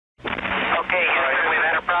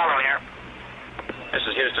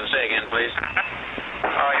Houston, say again, please.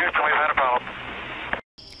 Houston, we've had a problem.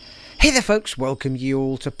 Hey there folks, welcome you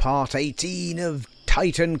all to part 18 of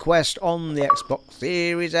Titan Quest on the Xbox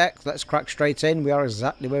Series X. Let's crack straight in. We are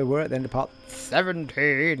exactly where we were at the end of part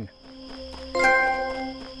 17.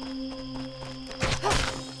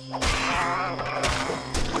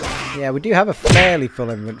 Yeah, we do have a fairly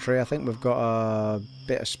full inventory. I think we've got a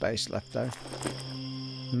bit of space left though.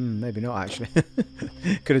 Maybe not actually.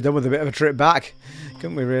 Could have done with a bit of a trip back,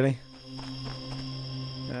 couldn't we really?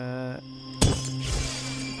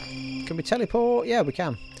 Can we teleport? Yeah, we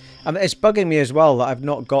can. It's bugging me as well that I've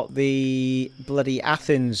not got the bloody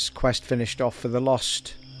Athens quest finished off for the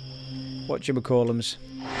lost whatchamacallums.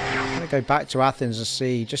 I'm going to go back to Athens and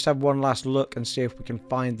see, just have one last look and see if we can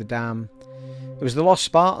find the damn... It was the lost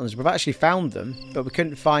Spartans. We've actually found them, but we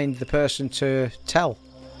couldn't find the person to tell.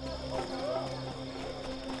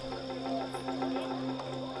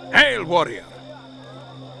 Hail, warrior!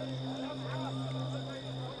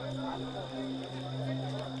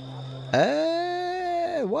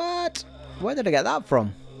 What? Where did I get that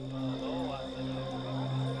from?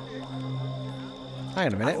 Hang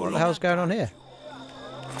on a minute, what the hell's going on here?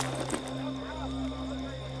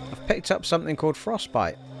 I've picked up something called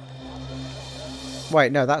frostbite.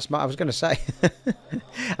 Wait, no, that's my... I was going to say.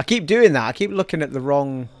 I keep doing that. I keep looking at the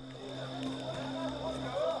wrong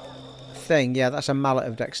thing. Yeah, that's a mallet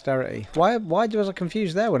of dexterity. Why was I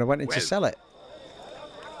confused there when I went in to sell it?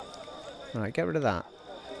 Alright, get rid of that.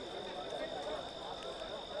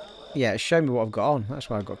 Yeah, show me what I've got on. That's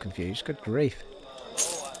why I got confused. Good grief.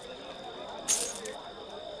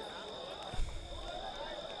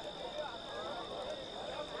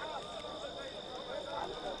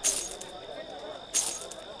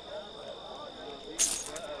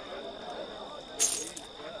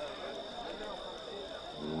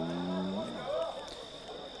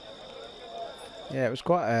 Yeah, it was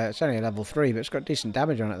quite... it's only a level 3, but it's got decent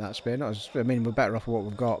damage on it, that spear. Not as, I mean, we're better off with what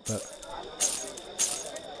we've got, but...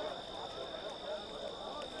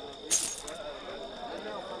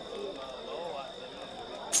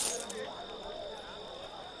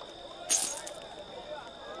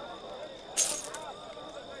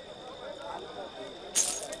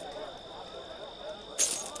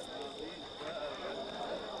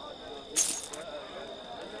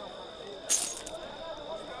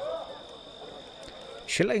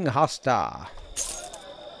 Chilling Hasta.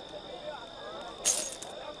 It's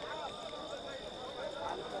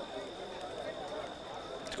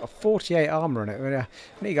got 48 armor on it. I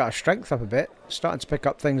need to get our strength up a bit. Starting to pick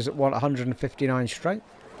up things that want 159 strength.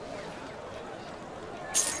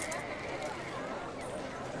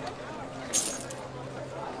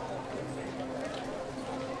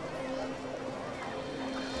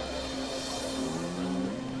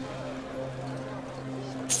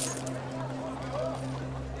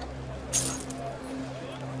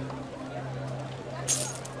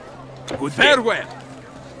 Farewell!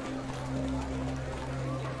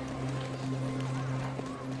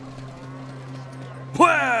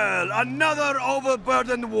 Well, another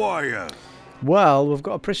overburdened warrior. Well, we've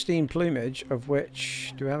got a pristine plumage, of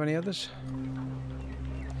which... Do we have any others?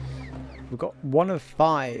 We've got 1 of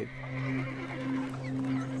 5.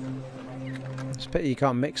 It's a pity you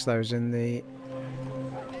can't mix those in the...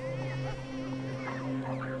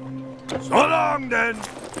 So long, then!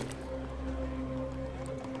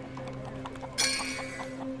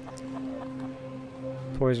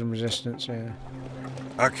 Poison resistance, yeah.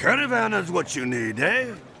 A caravan is what you need,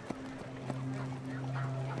 eh?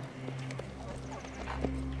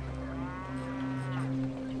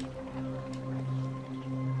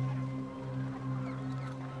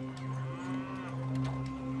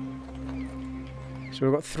 So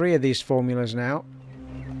we've got 3 of these formulas now.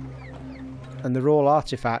 And they're all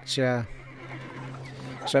artifacts, yeah.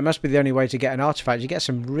 So it must be the only way to get an artifact. You get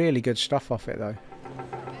some really good stuff off it, though.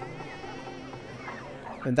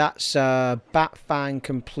 And that's Bat Fang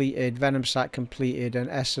completed, Venom Sack completed, and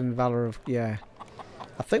Essen Valor of... Yeah.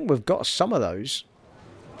 I think we've got some of those.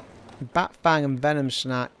 Bat Fang and Venom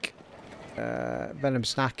Snack. Venom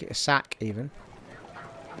Snack, Sack even.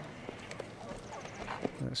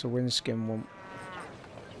 That's a windskin one.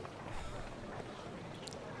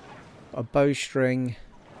 A bowstring.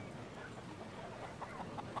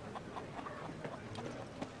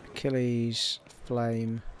 Achilles,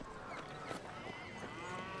 Flame.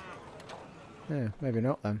 Yeah, maybe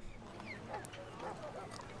not then.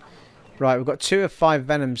 Right, we've got 2 of 5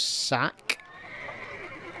 Venom Sack.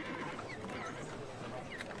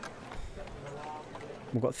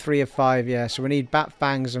 We've got 3 of 5, yeah. So we need Bat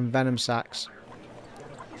Fangs and Venom Sacks.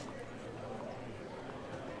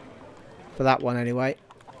 For that one anyway.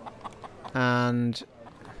 And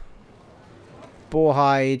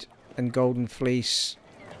Boarhide and Golden Fleece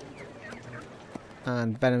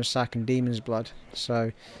and Venom Sac and Demon's Blood.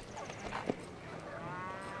 So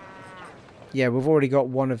yeah, we've already got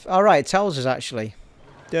one of... Alright, it tells us actually.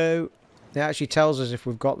 It actually tells us if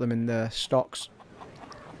we've got them in the stocks.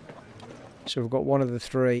 So we've got one of the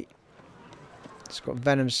three. It's got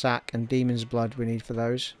Venom Sac and Demon's Blood we need for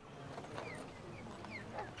those.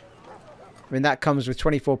 I mean, that comes with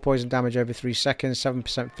 24 poison damage over 3 seconds,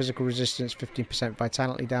 7% physical resistance, 15%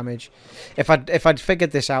 vitality damage. If I'd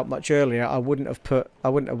figured this out much earlier, I wouldn't have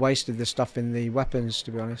wasted the stuff in the weapons,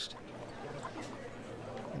 to be honest.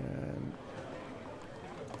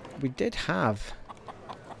 We did have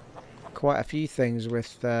quite a few things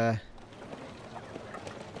with... that's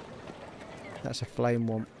a flame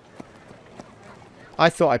one. I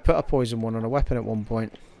thought I put a poison one on a weapon at one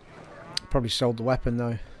point. Probably sold the weapon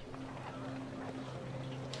though.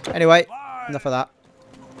 Anyway, enough of that.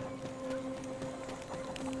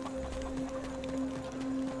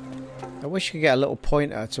 I wish you could get a little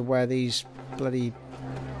pointer to where these bloody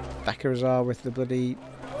backers are with the bloody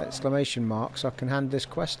exclamation mark so I can hand this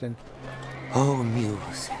quest in. Oh,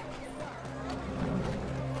 Muse.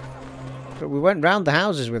 But we went round the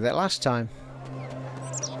houses with it last time.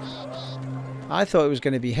 I thought it was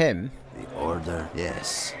going to be him. The Order?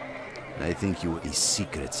 Yes. I think you... These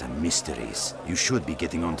secrets and mysteries. You should be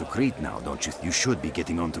getting onto Crete now, don't you? You should be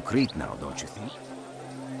getting onto Crete now, don't you think?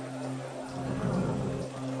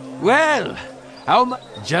 Well, how much...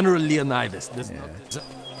 General Leonidas does not...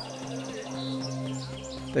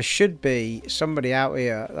 There should be somebody out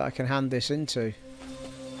here that I can hand this into.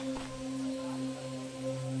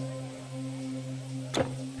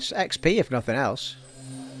 It's XP if nothing else.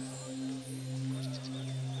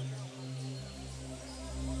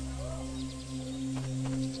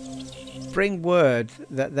 Bring word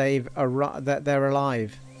that they're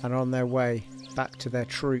alive and on their way back to their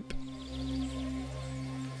troop.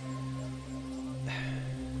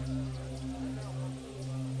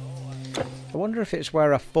 I wonder if it's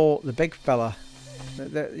where I fought the big fella.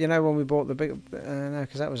 You know when we bought the big... no,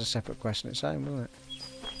 because that was a separate quest in its own, wasn't it?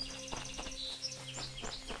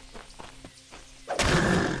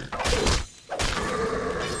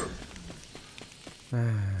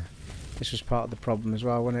 This was part of the problem as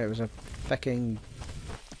well, wasn't it? It was a fucking...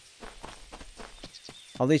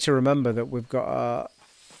 I'll need to remember that we've got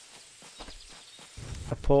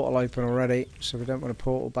a portal open already, so we don't want to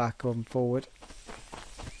portal back on forward.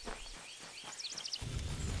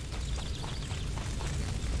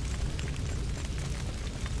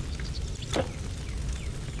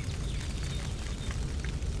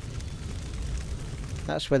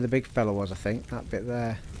 That's where the big fella was, I think, that bit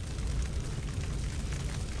there.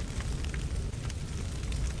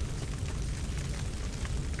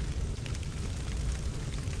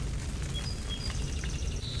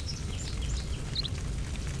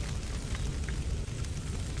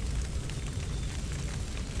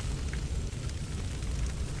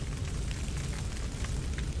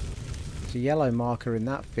 There's a yellow marker in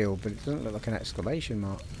that field, but it doesn't look like an exclamation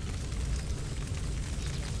mark.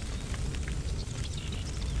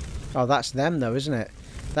 Oh, that's them though, isn't it?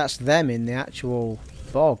 That's them in the actual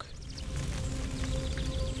bog.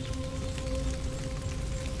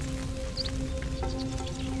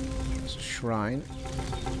 It's a shrine.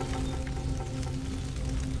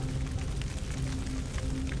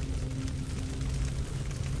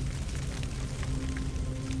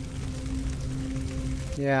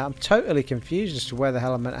 Yeah, I'm totally confused as to where the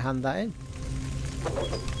hell I'm meant to hand that in.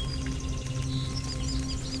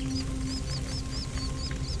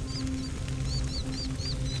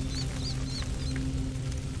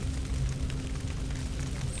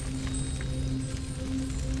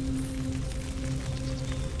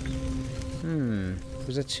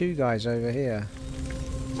 There's two guys over here.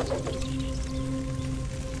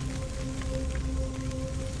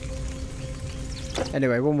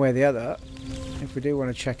 Anyway, one way or the other, if we do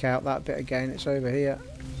want to check out that bit again, it's over here.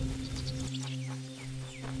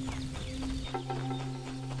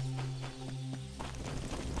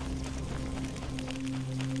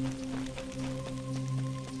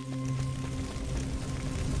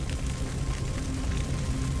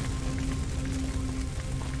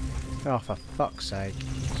 Oh, for fuck's sake.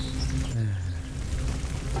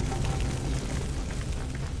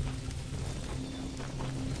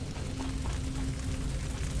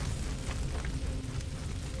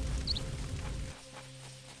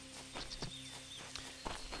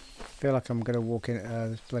 I feel like I'm going to walk into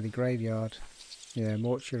this bloody graveyard. Yeah,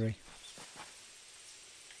 mortuary.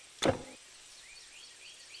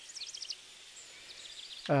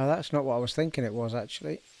 That's not what I was thinking it was,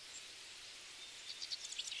 actually.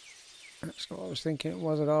 That's That's not what I was thinking it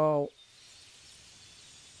was at all.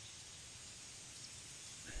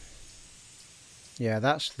 Yeah,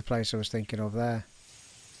 that's the place I was thinking of there.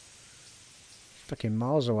 Fucking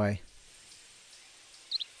miles away.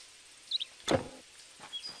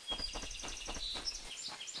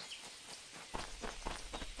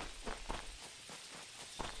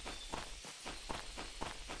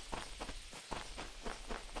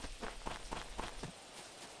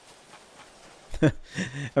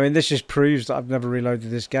 I mean, this just proves that I've never reloaded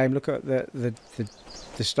this game. Look at the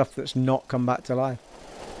stuff that's not come back to life.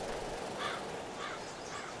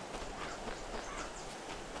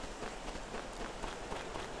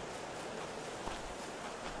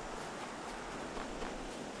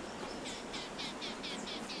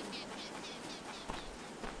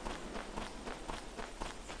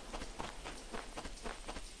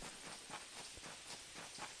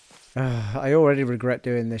 I already regret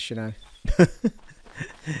doing this, you know.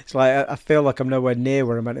 It's like I feel like I'm nowhere near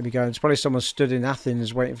where I'm meant to be going. It's probably someone stood in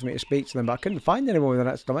Athens waiting for me to speak to them, but I couldn't find anyone with an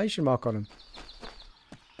exclamation mark on them.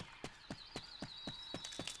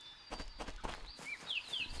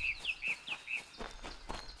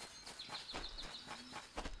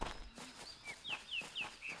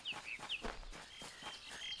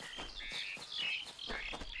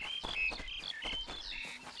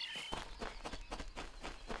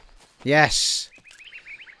 Yes!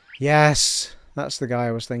 Yes! That's the guy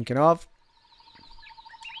I was thinking of.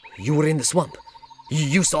 You were in the swamp.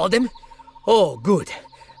 You saw them? Oh, good.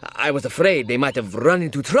 I was afraid they might have run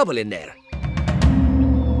into trouble in there.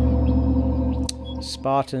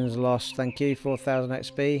 Spartans lost. Thank you. 4,000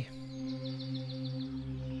 XP.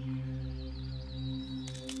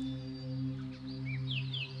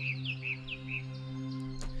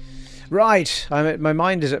 Right. My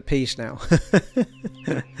mind is at peace now.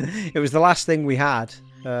 It was the last thing we had.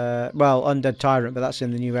 Well, undead Tyrant, but that's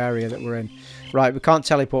in the new area that we're in. Right, we can't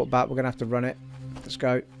teleport back. We're going to have to run it. Let's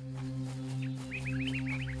go.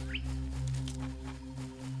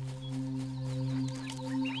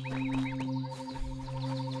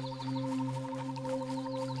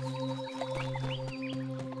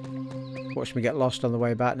 Watch me get lost on the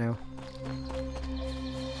way back now.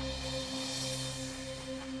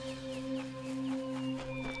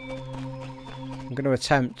 I'm going to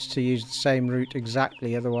attempt to use the same route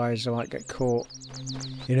exactly, otherwise I might get caught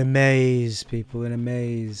in a maze, people, in a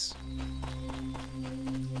maze.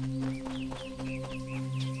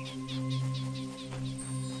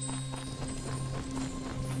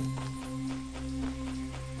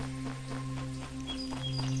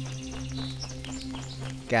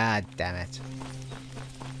 God damn it.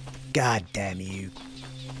 God damn you.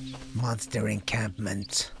 Monster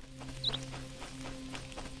encampment.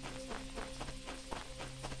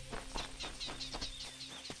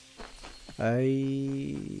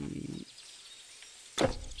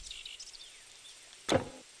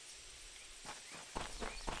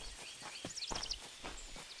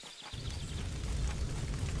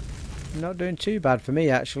 Not doing too bad for me,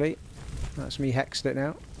 actually. That's me hexed it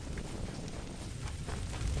now.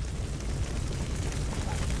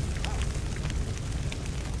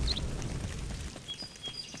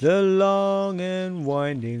 The long and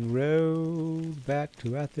winding road back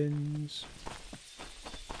to Athens.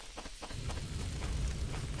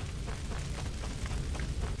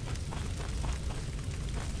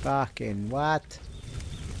 Fucking what?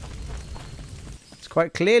 It's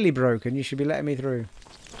quite clearly broken. You should be letting me through.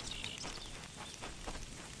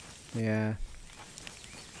 Yeah.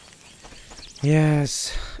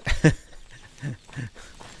 Yes.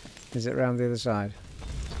 Is it round the other side?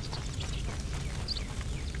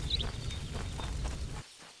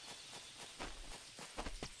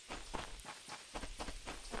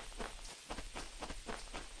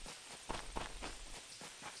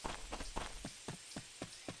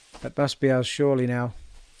 That must be us, surely now.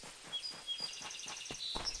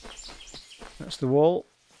 That's the wall.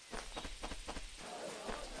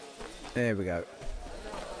 There we go.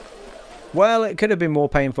 Well, it could have been more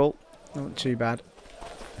painful. Not too bad.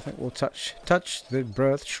 I think we'll touch the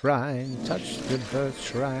birth shrine. Touch the birth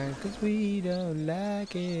shrine, 'cause we don't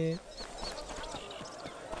like it.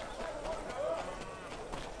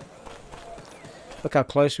 Look how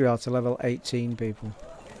close we are to level 18, people.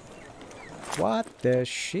 What the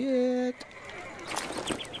shit?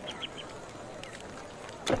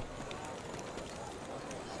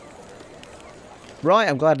 Right,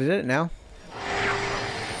 I'm glad I did it now.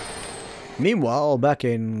 Meanwhile, back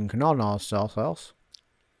in Knossos.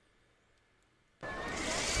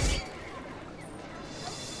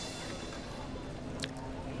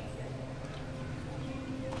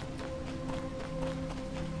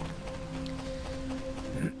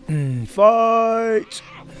 Fight!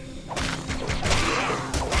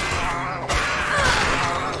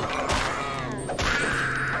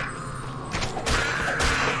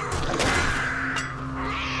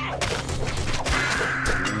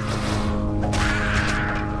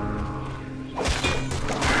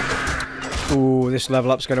 Ooh, this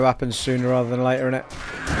level up's going to happen sooner rather than later, innit?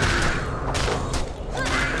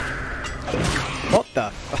 What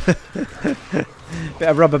the? Bit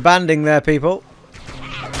of rubber banding there, people.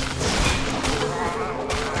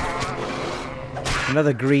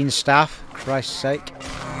 Another green staff. Christ's sake.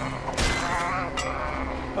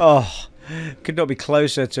 Oh, could not be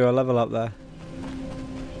closer to a level up there.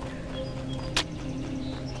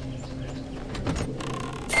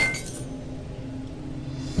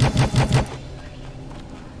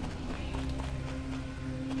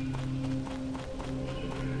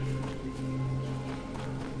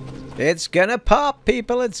 It's gonna pop,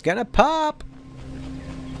 people. It's gonna pop.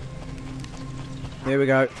 Here we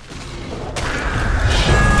go.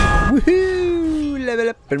 Woohoo! Level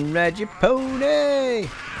up and ride your pony.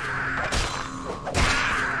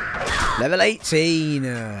 Level 18.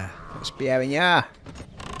 Let's be having ya.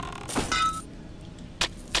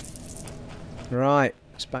 Right.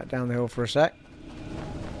 Let's back down the hill for a sec.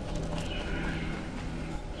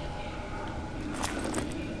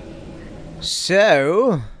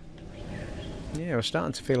 So... yeah, we're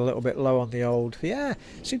starting to feel a little bit low on the old... yeah,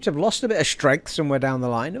 seem to have lost a bit of strength somewhere down the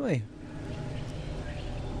line, don't we?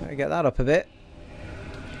 Better get that up a bit.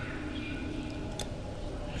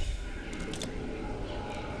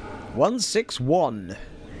 $161.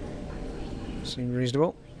 Seems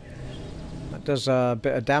reasonable. That does a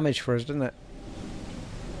bit of damage for us, doesn't it?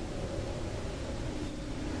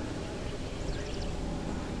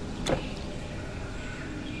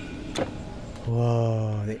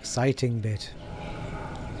 Whoa, the exciting bit.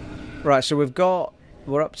 Right, so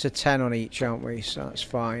we're up to 10 on each, aren't we? So that's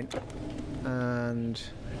fine. And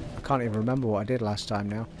I can't even remember what I did last time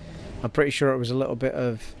now. I'm pretty sure it was a little bit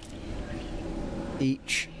of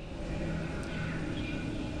each.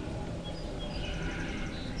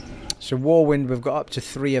 So Warwind, we've got up to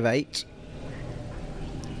 3 of 8.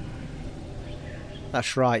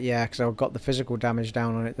 That's right, yeah, because I got the physical damage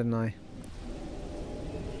down on it, didn't I?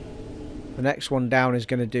 The next one down is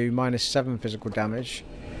going to do -7 physical damage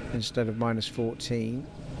instead of -14.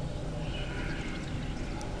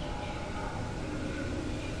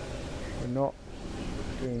 We're not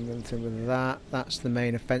doing anything with that. That's the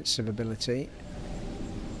main offensive ability.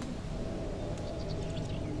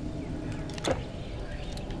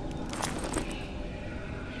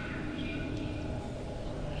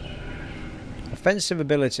 Offensive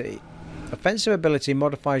ability. Offensive ability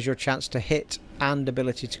modifies your chance to hit and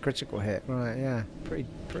ability to critical hit. Right, yeah. Pretty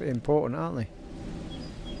important, aren't they?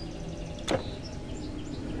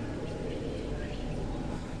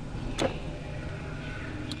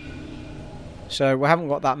 So we haven't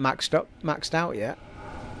got that maxed out yet.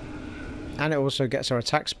 And it also gets our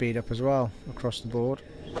attack speed up as well across the board.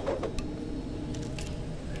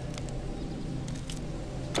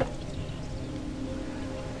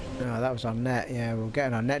 Oh, that was our net. Yeah, we were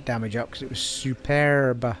getting our net damage up because it was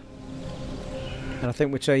superb. And I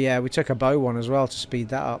think we took a bow one as well to speed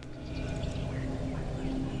that up.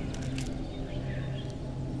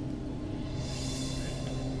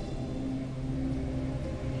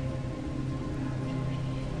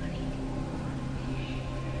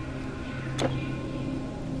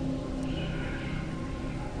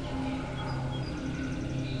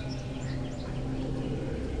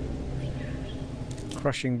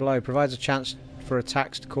 Crushing Blow provides a chance for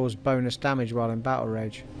attacks to cause bonus damage while in battle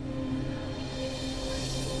rage.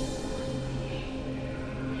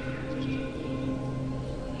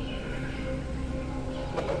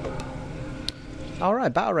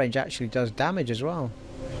 Alright, battle range actually does damage as well.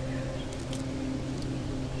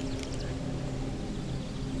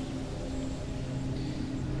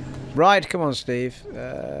 Right, come on Steve.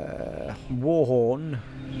 Warhorn.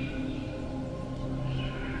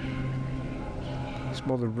 It's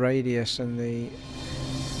more the radius and the...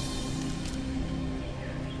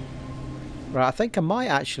 right, I think I might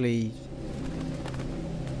actually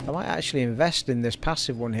invest in this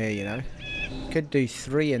passive one here, you know. Could do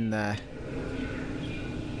 3 in there.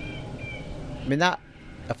 I mean, that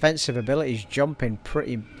offensive ability is jumping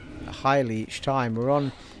pretty highly each time. We're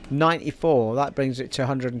on 94, that brings it to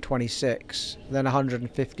 126, then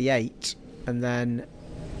 158, and then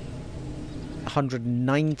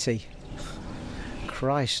 190.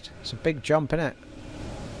 Christ, it's a big jump, isn't it?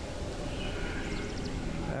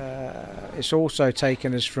 It's also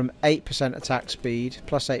taken us from 8% attack speed,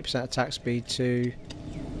 plus 8% attack speed, to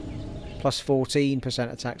Plus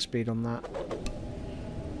 14% attack speed on that.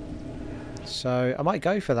 So I might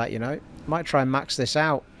go for that, you know. I might try and max this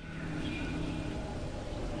out.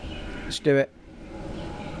 Let's do it.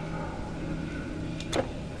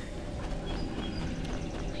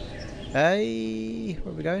 Hey,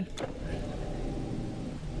 where are we going?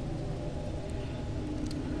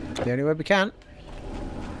 The only way we can.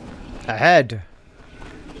 Ahead.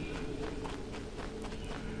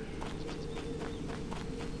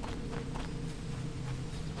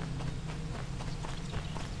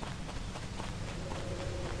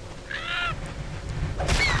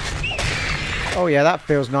 Oh yeah, that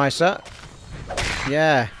feels nicer.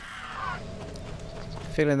 Yeah.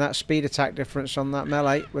 Feeling that speed attack difference on that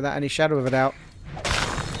melee without any shadow of a doubt.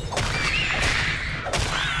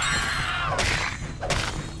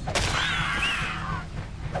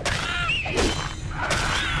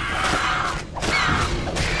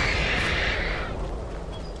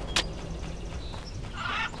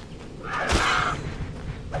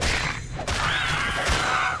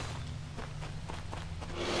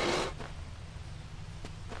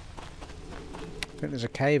 I think there's a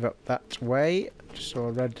cave up that way. Just saw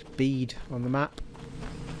a red bead on the map.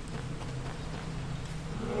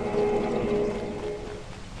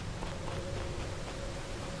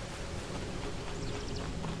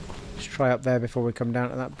 Let's try up there before we come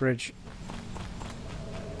down to that bridge.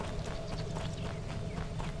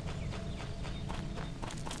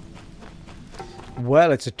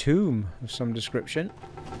 Well, it's a tomb of some description.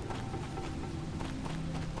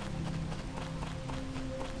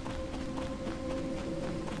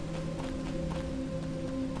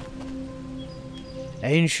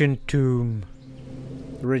 Ancient tomb,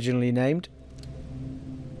 originally named.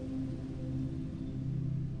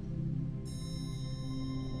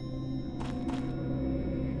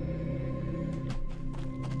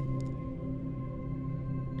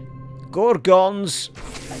 Gorgons.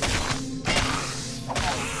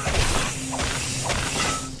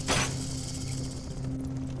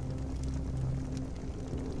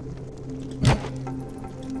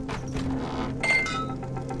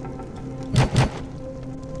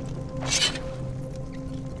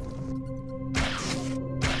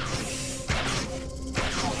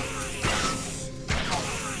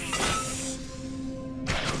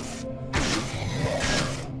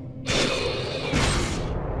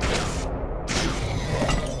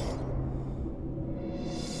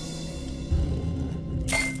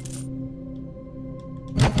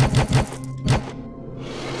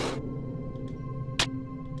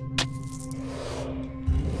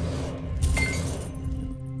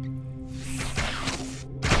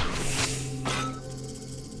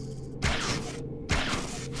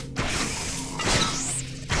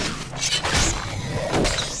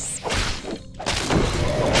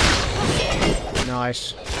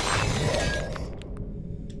 Nice.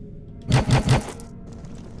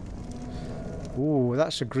 Ooh,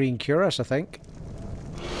 that's a green cuirass, I think.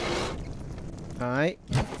 Aye.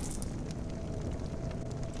 At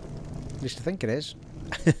least I think it is.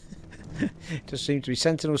 Does seem to be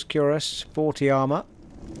Sentinel's cuirass, 40 armor,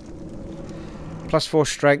 plus 4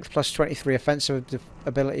 strength, plus 23 offensive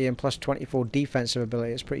ability, and plus 24 defensive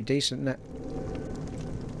ability. It's pretty decent, isn't it?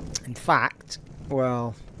 In fact,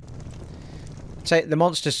 well, take the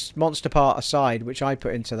monster part aside, which I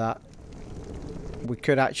put into that, we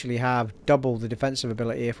could actually have double the defensive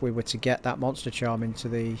ability if we were to get that monster charm into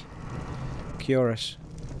the cuirass.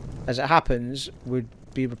 As it happens, we'd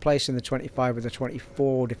be replacing the 25 with the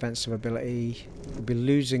 24 defensive ability. We'd be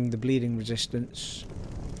losing the bleeding resistance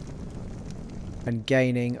and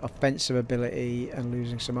gaining offensive ability and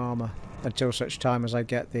losing some armor until such time as I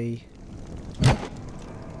get the... I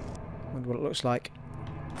wonder what it looks like.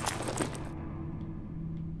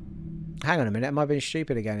 Hang on a minute, am I being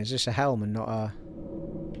stupid again? Is this a helm and not a...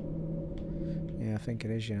 Yeah, I think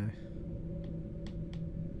it is, you know.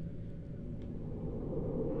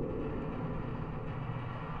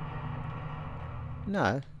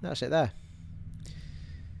 No, that's it there.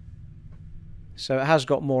 So it has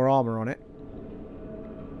got more armour on it.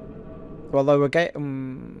 Although we're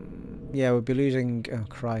getting... yeah, we'll be losing... Oh,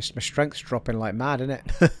 Christ. My strength's dropping like mad, isn't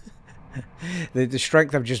it? the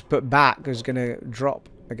strength I've just put back is going to drop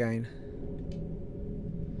again.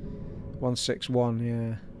 161,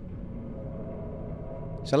 yeah.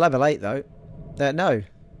 It's a level 8, though. No.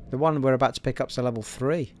 The one we're about to pick up is a level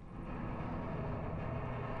 3.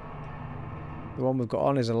 The one we've got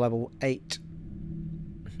on is a level 8.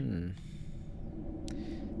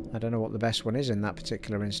 I don't know what the best one is in that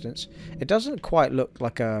particular instance. It doesn't quite look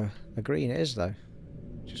like a green. It is, though.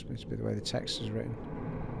 It just means to be the way the text is written.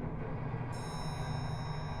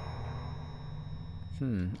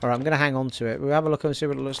 Alright, I'm going to hang on to it. We'll have a look and see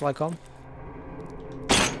what it looks like on.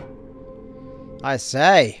 I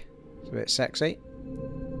say! It's a bit sexy.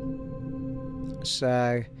 It's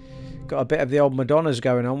got a bit of the old Madonnas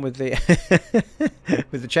going on with the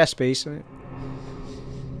with the chest piece.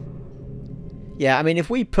 Yeah, I mean, if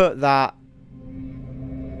we put that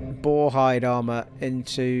boar hide armor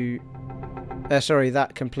into... sorry,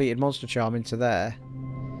 that completed monster charm into there,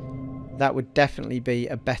 that would definitely be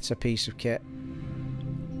a better piece of kit.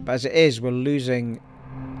 But as it is, we're losing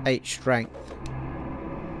 8 strength.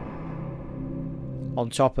 On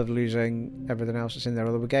top of losing everything else that's in there,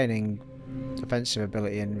 although we're gaining defensive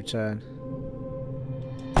ability in return.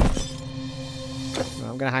 Well,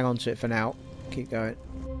 I'm going to hang on to it for now. Keep going.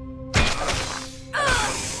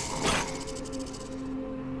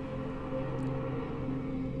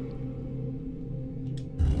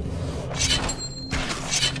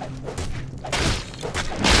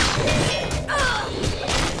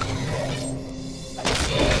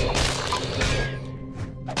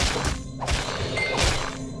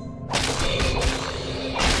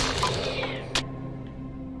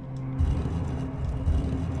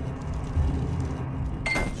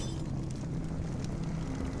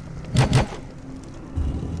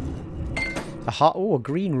 Oh, a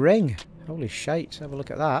green ring. Holy shite. Have a look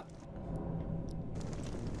at that.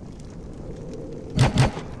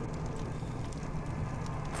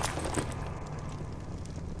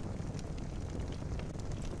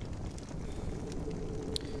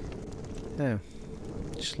 Oh.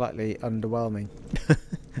 Slightly underwhelming.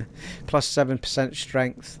 Plus 7%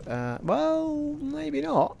 strength. Well, maybe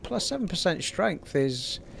not. Plus 7% strength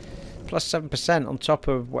is plus 7% on top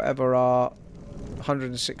of whatever our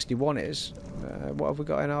 161 is. What have we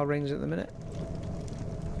got in our rings at the minute?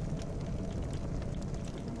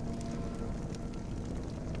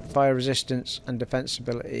 Fire resistance and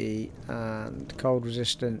defensibility and cold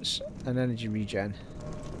resistance and energy regen.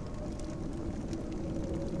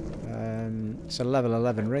 It's a level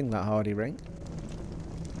 11 ring, that hardy ring.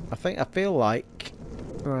 I feel like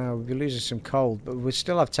we'll be losing some cold, but we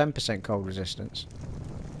still have 10% cold resistance.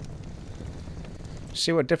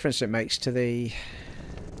 See what difference it makes to the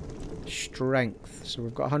strength. So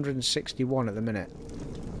we've got 161 at the minute.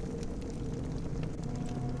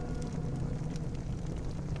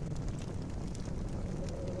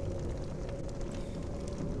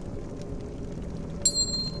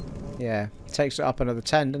 Yeah, takes it up another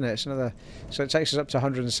 10, doesn't it? It's another, so it takes us up to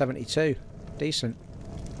 172. Decent.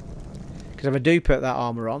 Because if I do put that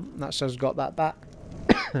armour on, that's us got that back.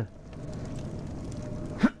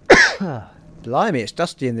 Blimey, it's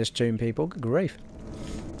dusty in this tomb, people. Good grief.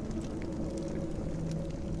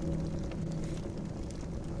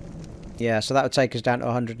 Yeah, so that would take us down to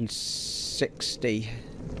 160.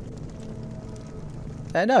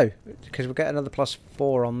 No, because we'll get another plus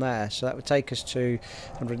 4 on there, so that would take us to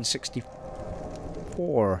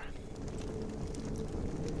 164.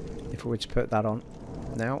 If we were to put that on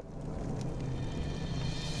now.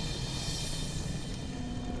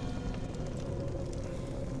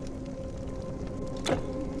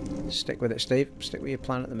 Stick with it, Steve. Stick with your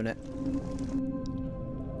plan at the minute.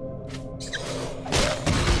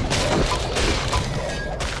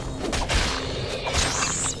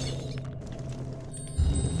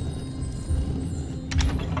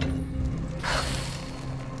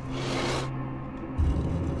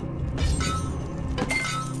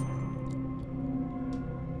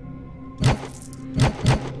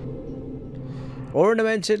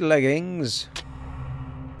 Ornamented leggings.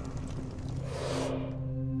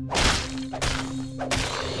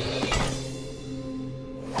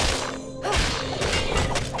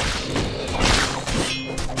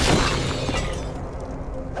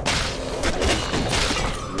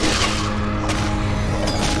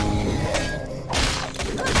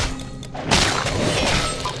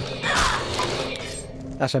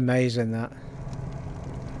 That's amazing, that.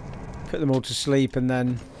 Put them all to sleep and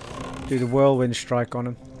then do the whirlwind strike on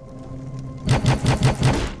them.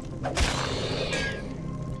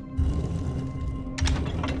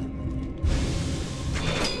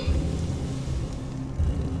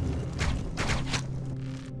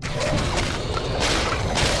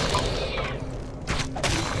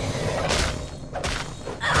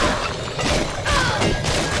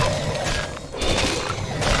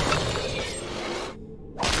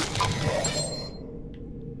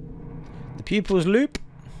 The pupils loop.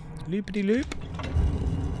 Loopity loop.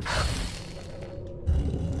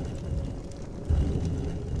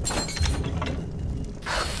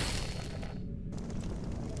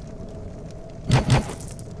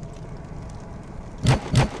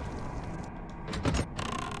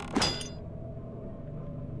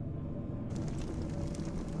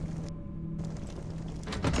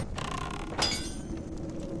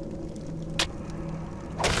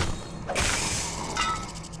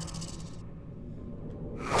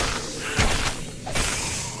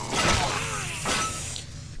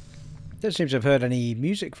 Don't seem to have heard any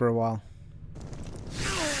music for a while.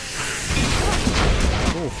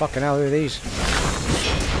 Oh, fucking hell, who are these?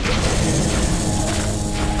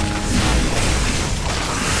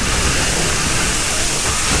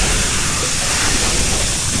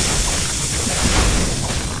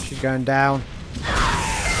 She's going down.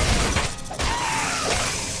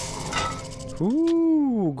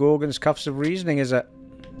 Ooh, Gorgon's Cuffs of Reasoning, is it?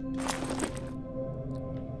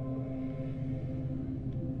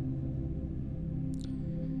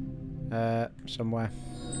 Somewhere.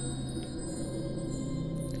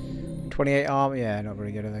 28 armor, yeah, not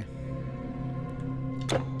very good, are they?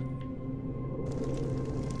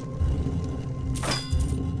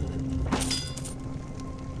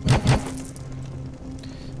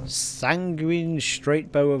 Sanguine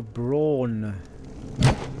Straight Bow of Brawn.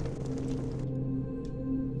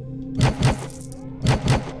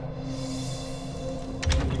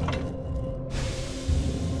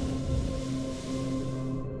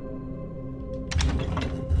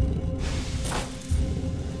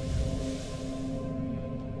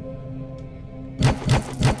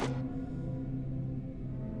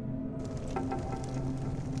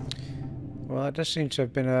 Well, it does seem to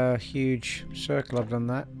have been a huge circle. I've done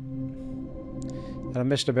that. And I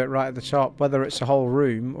missed a bit right at the top. Whether it's a whole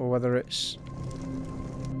room or whether it's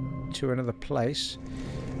to another place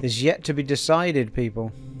is yet to be decided,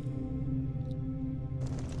 people.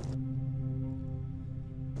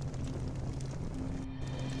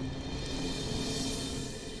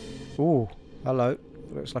 Ooh, hello.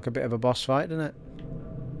 Looks like a bit of a boss fight, doesn't it?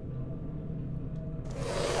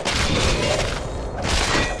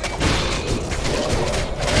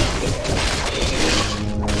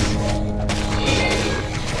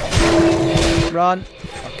 Run!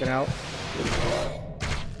 Fucking hell.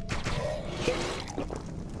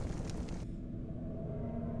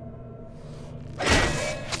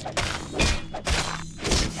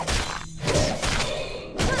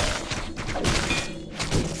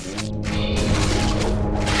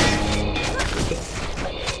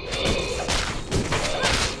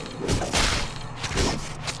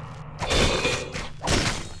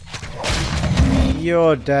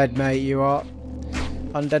 You're dead, mate, you are.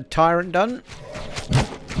 Undead Tyrant done.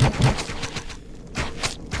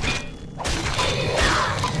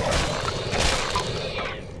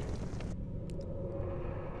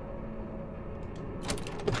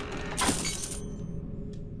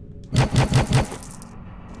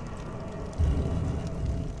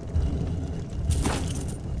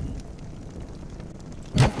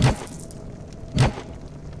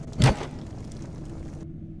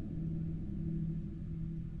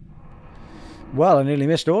 Well, I nearly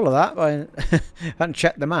missed all of that. I hadn't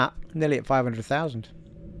checked the map. Nearly at 500,000.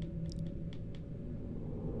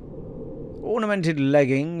 Ornamented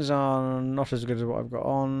leggings are not as good as what I've got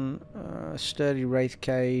on. Sturdy wraith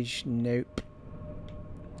cage, nope.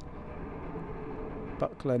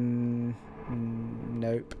 Buckland,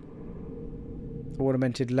 nope.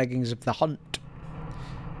 Ornamented leggings of the hunt.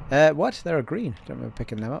 What? They're a green. Don't remember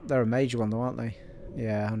picking them up. They're a major one though, aren't they?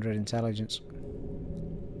 Yeah, 100 intelligence.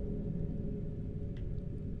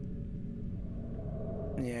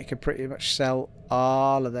 Yeah, I could pretty much sell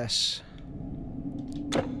all of this.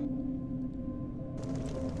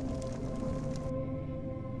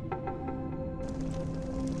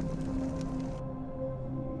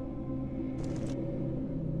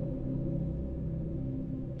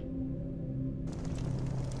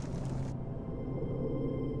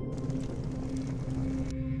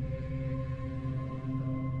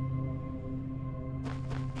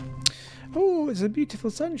 Oh, it's a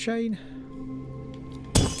beautiful sunshine.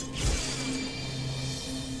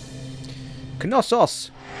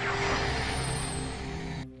 Knossos.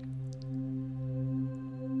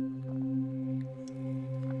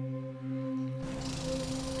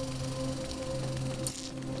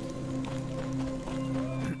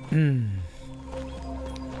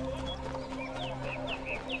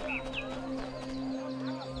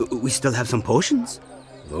 We still have some potions.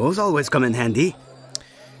 Those always come in handy.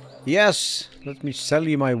 Yes, let me sell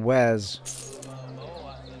you my wares.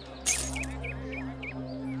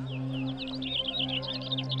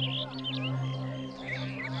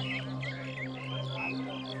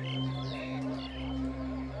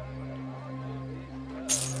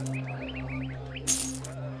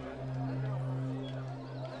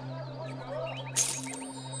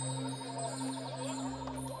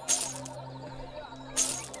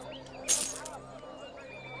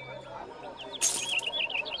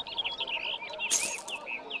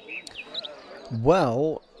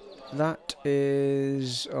 Well, that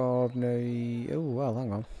is of no... Oh, well,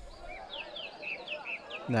 hang on.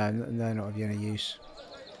 No, they're not of any use.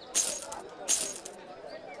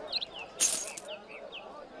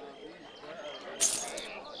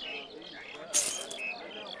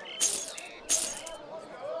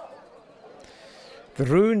 The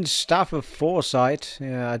Rune Staff of Foresight.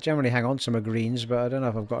 Yeah, I generally hang on to my greens, but I don't know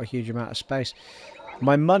if I've got a huge amount of space.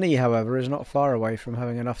 My money, however, is not far away from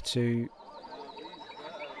having enough to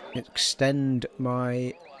extend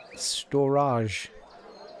my storage.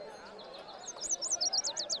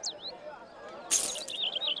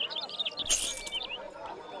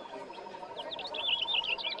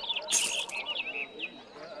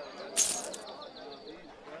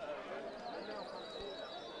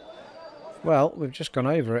 Well, we've just gone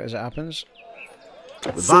over it as it happens.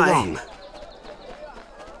 So long.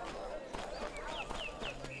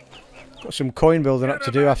 Got some coin building up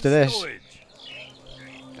to do after this.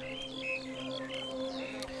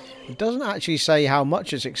 It doesn't actually say how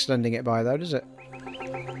much it's extending it by though, does it?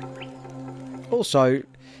 Also,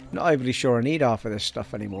 not overly sure I need half of this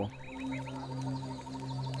stuff anymore.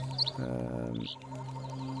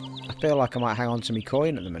 I feel like I might hang on to my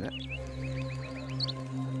coin at the minute.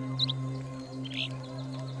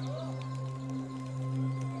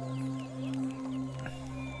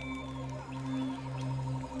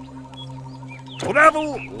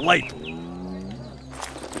 Travel lightly.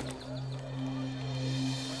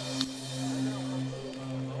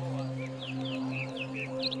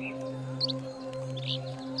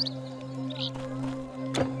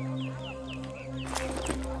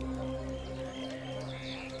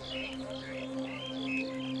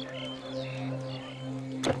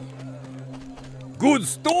 Goods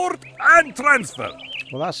stored and transferred.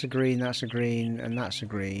 Well, that's a green, that's a green, and that's a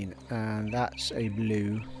green, and that's a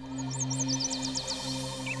blue.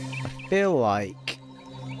 I feel like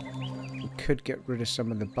we could get rid of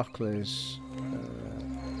some of the bucklers.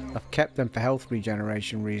 I've kept them for health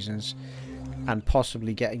regeneration reasons, and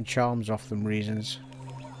possibly getting charms off them reasons.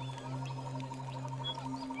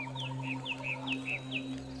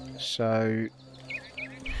 So,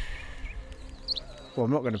 well,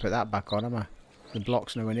 I'm not going to put that back on, am I? The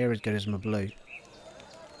block's nowhere near as good as my blue.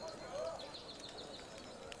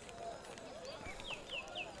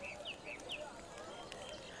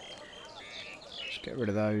 Just get rid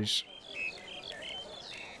of those.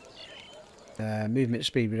 Movement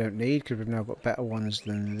speed we don't need because we've now got better ones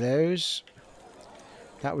than those.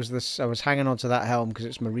 That was this. I was hanging on to that helm because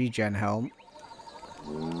it's my regen helm.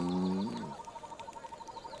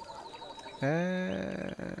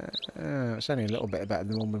 It's only a little bit better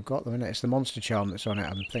than the one we've got though, isn't it? It's the monster charm that's on it.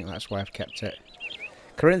 I think that's why I've kept it.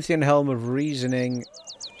 Corinthian Helm of Reasoning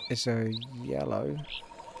is a yellow.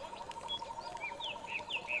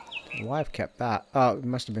 Why I've kept that? Oh, it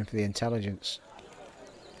must have been for the intelligence.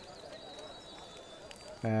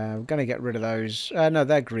 We're going to get rid of those. No,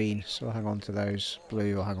 they're green, so I'll hang on to those.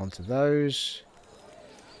 Blue, I'll hang on to those.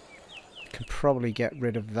 Can probably get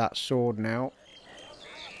rid of that sword now.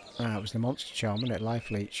 Ah, it was the monster charm, wasn't it? Life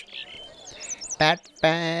leech. Bat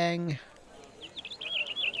bang!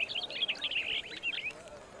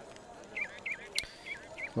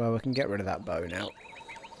 Well, we can get rid of that bow now.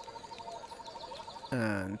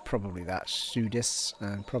 And probably that Sudis.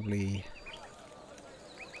 And probably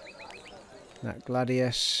that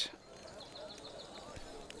Gladius.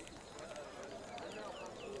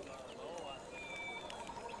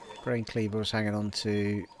 Brain Cleaver was hanging on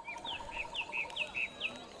to.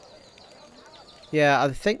 Yeah,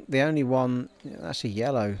 I think the only one. Yeah, that's a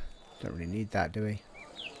yellow. Don't really need that, do we?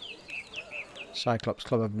 Cyclops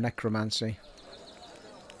Club of Necromancy.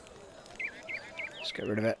 Let's get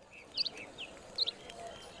rid of it.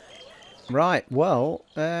 Right, well,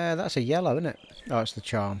 that's a yellow, isn't it? Oh, it's the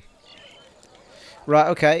charm. Right,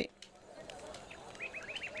 okay.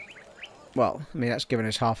 Well, I mean, that's giving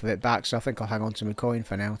us half of it back, so I think I'll hang on to my coin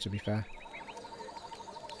for now, to be fair.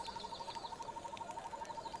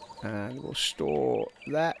 And we'll store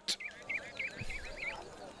that.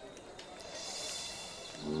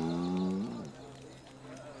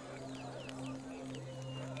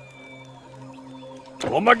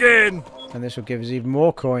 Come again. And this will give us even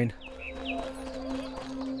more coin.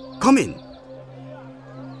 Come in.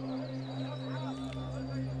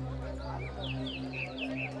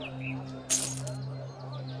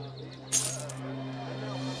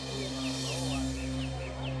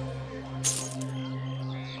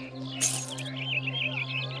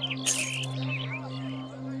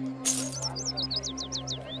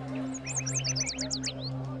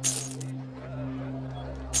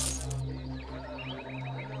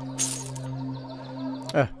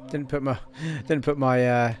 Didn't put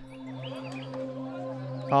my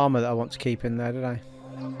armor that I want to keep in there, did I?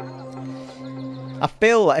 I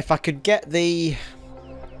feel like if I could get the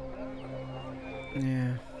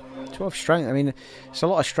 12 strength. I mean, it's a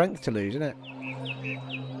lot of strength to lose, isn't it?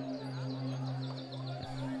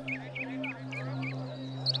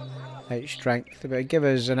 8 strength. But give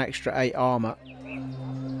us an extra 8 armor.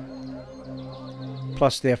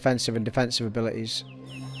 Plus the offensive and defensive abilities.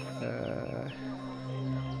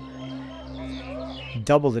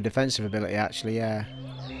 Double the defensive ability, actually, yeah.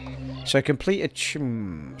 So completed.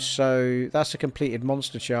 So that's a completed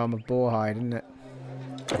monster charm of Boarhide, isn't it?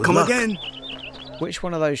 Come again. Which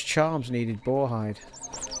one of those charms needed Boarhide?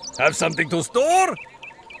 Have something to store?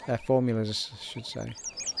 Formulas, I should say.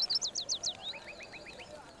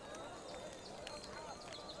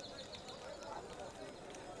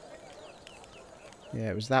 Yeah,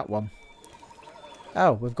 it was that one.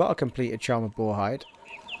 Oh, we've got a completed charm of Boarhide.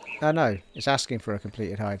 Oh no, it's asking for a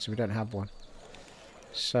completed hide, so we don't have one.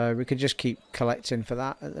 So we could just keep collecting for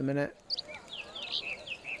that at the minute.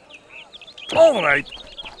 All right.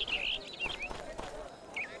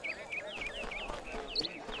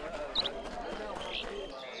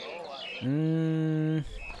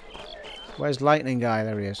 Where's Lightning Guy?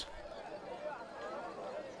 There he is.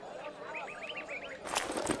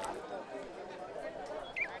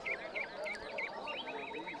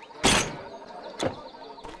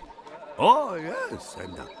 Oh, yes.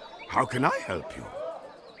 And how can I help you?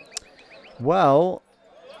 Well...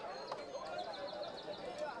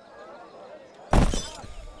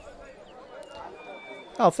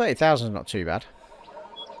 Oh, 30,000 is not too bad.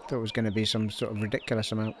 Thought it was going to be some sort of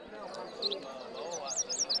ridiculous amount.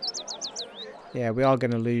 Yeah, we are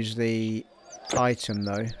going to lose the item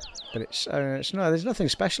though, but it's no. There's nothing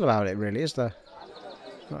special about it, really, is there?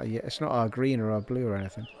 It's not our green or our blue or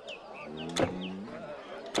anything.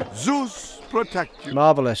 Zeus protect you.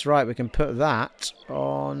 Marvelous. Right, we can put that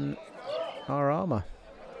on our armor.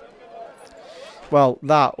 Well,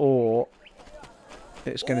 that or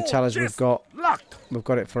it's going to tell us we've got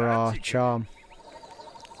it for our charm.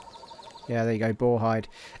 Yeah, there you go. Boarhide.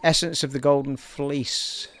 Essence of the Golden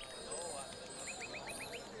Fleece.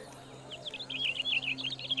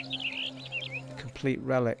 Complete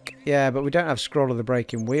relic. Yeah, but we don't have Scroll of the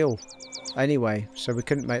Breaking Wheel anyway, so we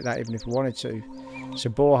couldn't make that even if we wanted to. So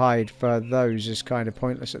Boarhide for those is kind of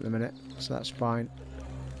pointless at the minute, so that's fine.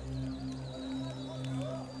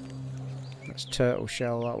 That's turtle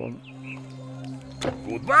shell, that one.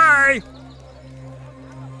 Goodbye.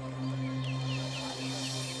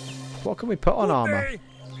 What can we put on armor?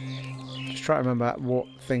 Just try to remember what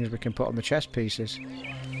things we can put on the chest pieces.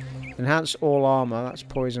 Enhance all armor. That's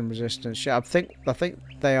poison resistance. Yeah, I think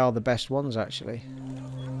they are the best ones actually.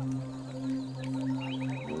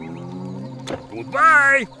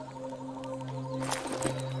 Goodbye.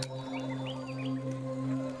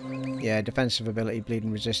 Yeah, defensive ability,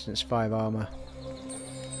 bleeding resistance, 5 armor.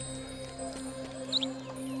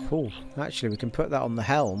 Cool. Actually, we can put that on the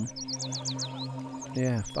helm.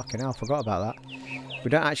 Yeah, fucking hell, I forgot about that. We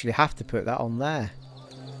don't actually have to put that on there.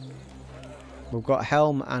 We've got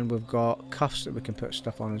helm and we've got cuffs that we can put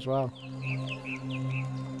stuff on as well.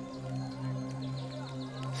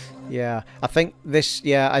 Yeah, I think this...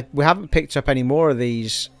 Yeah, we haven't picked up any more of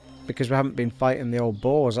these because we haven't been fighting the old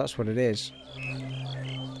boars. That's what it is.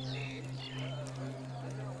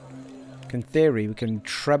 In theory, we can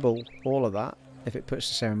treble all of that if it puts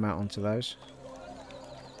the same amount onto those.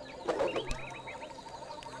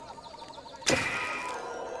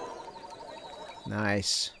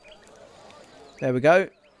 Nice. There we go.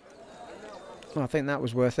 Well, I think that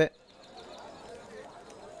was worth it.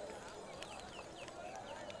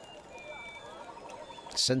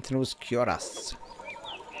 Sentinel's Cuirass.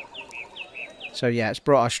 So yeah, it's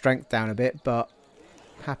brought our strength down a bit, but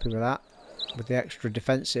happy with that. With the extra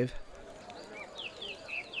defensive.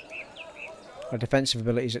 Our defensive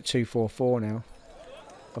ability is at 244 now.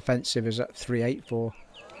 Offensive is at 384.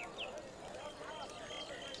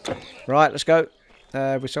 Right, let's go.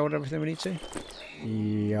 We sold everything we need to?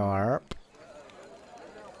 Yarp.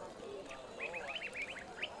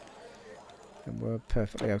 And we're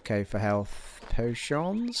perfectly okay for health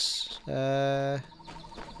potions.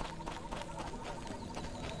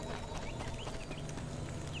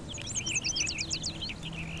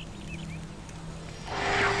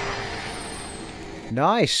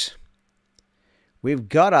 Nice. We've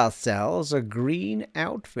got ourselves a green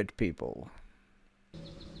outfit, people.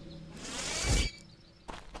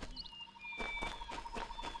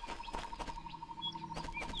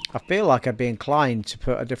 I feel like I'd be inclined to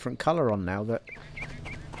put a different colour on now that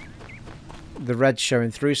the red's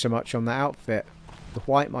showing through so much on the outfit. The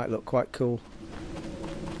white might look quite cool.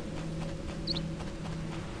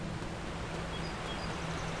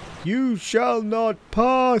 You shall not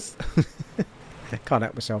pass! I can't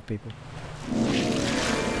help myself, people.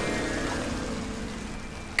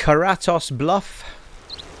 Kairatos Bluff.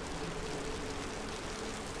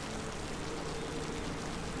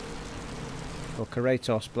 Or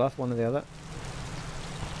Kairatos Bluff, one or the other.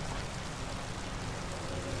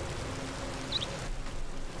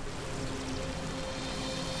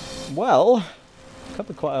 Well,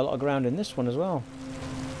 covered quite a lot of ground in this one as well.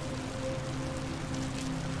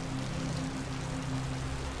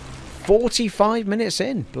 "45 minutes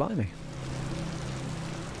in, blimey.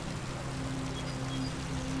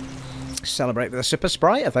 Celebrate with a sip of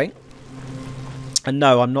Sprite, I think. And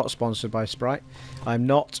no, I'm not sponsored by Sprite. I'm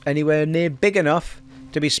not anywhere near big enough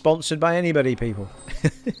to be sponsored by anybody, people.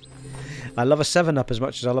 I love a 7-Up as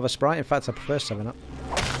much as I love a Sprite. In fact, I prefer 7-Up.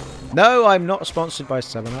 No, I'm not sponsored by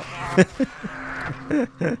 7-Up.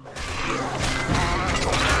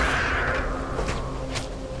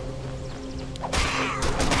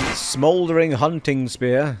 Smouldering hunting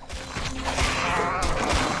spear.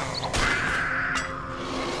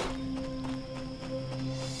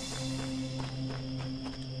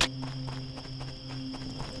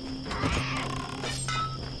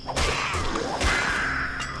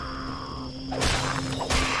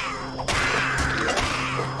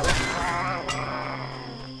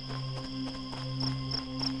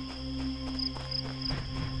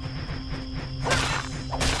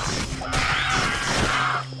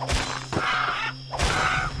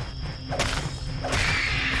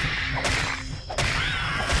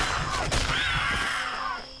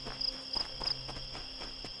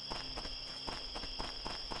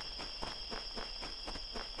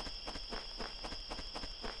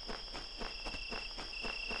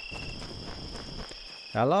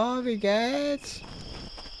 Hello, we get.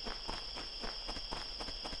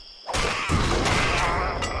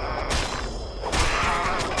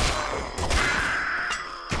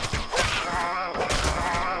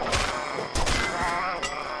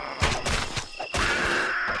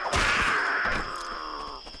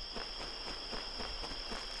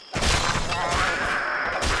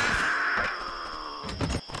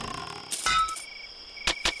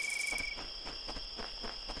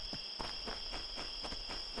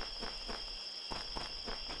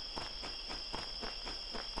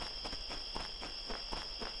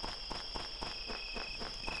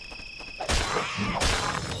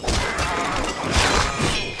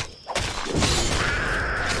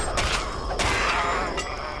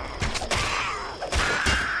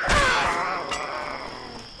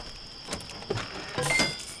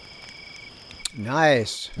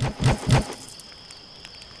 Nice.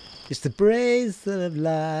 It's the bracelet of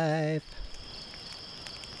life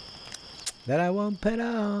that I won't put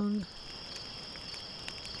on.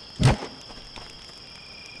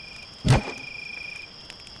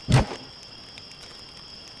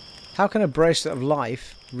 How can a bracelet of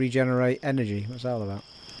life regenerate energy? What's that all about?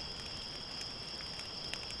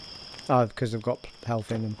 Oh, because they've got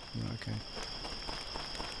health in them. Okay.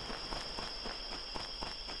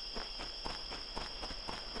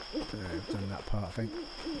 I've done that part, I think.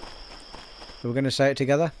 So we're going to say it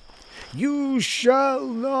together. You shall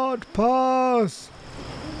not pass.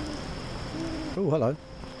 Oh, hello.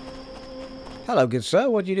 Hello, good sir.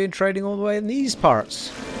 What are you doing trading all the way in these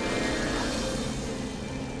parts?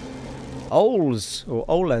 Oles, or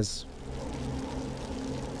Oles.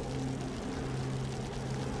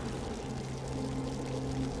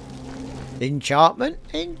 Enchantment?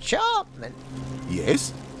 Enchantment.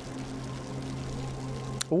 Yes?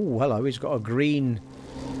 Oh, hello. He's got a green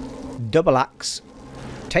double axe.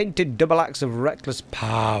 Tainted double axe of reckless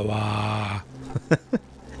power.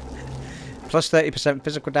 Plus 30%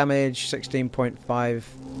 physical damage,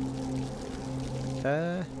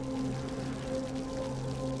 16.5.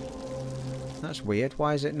 That's weird.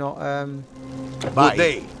 Why is it not, Good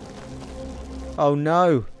day. Oh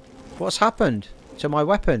no. What's happened to my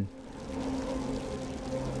weapon?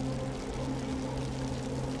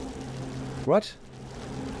 What?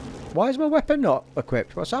 Why is my weapon not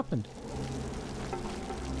equipped? What's happened?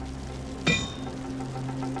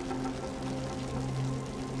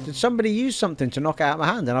 Did somebody use something to knock it out of my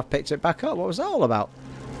hand and I've picked it back up? What was that all about?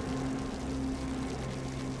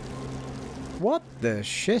 What the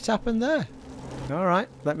shit happened there? Alright,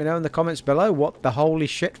 let me know in the comments below what the holy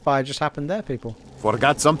shit fire just happened there, people.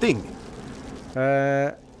 Forgot something.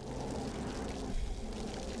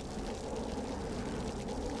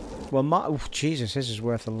 Well, oh, Jesus, this is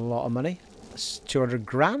worth a lot of money. It's 200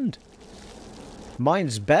 grand.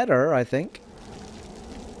 Mine's better, I think.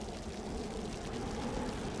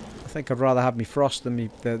 I think I'd rather have me frost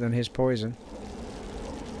than his poison.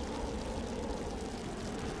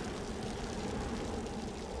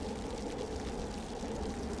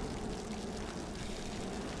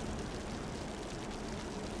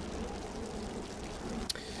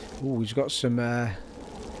 Ooh, he's got some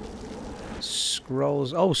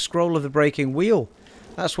Scrolls. Oh, scroll of the breaking wheel.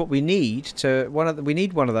 That's what we need to. We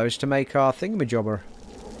need one of those to make our thingamajobber.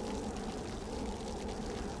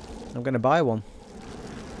 I'm going to buy one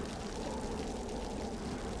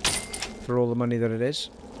for all the money that it is.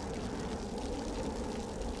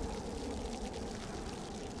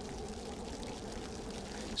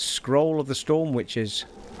 Scroll of the Storm Witches.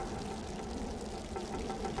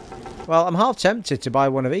 Well, I'm half tempted to buy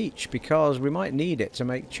one of each because we might need it to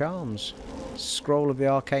make charms. Scroll of the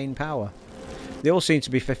Arcane Power. They all seem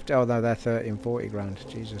to be 50. Oh no, they're 30 and 40 grand.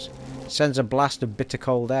 Jesus. Sends a blast of bitter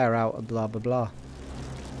cold air out and blah blah blah.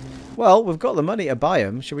 Well, we've got the money to buy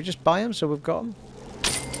them. Should we just buy them so we've got them?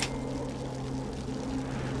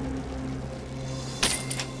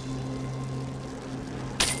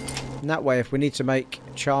 And that way, if we need to make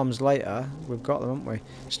charms later, we've got them, haven't we?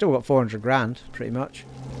 Still got 400 grand, pretty much.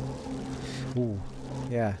 Ooh,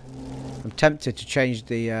 yeah. I'm tempted to change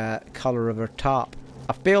the colour of her tarp.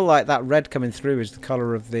 I feel like that red coming through is the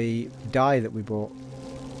colour of the dye that we bought.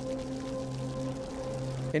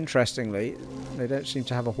 Interestingly, they don't seem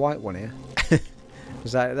to have a white one here.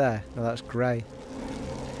 Is that it there? No, that's grey.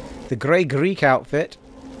 The grey Greek outfit.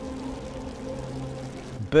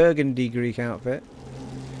 Burgundy Greek outfit.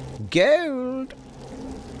 Gold!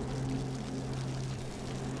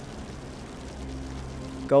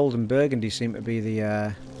 Gold and burgundy seem to be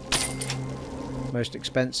the most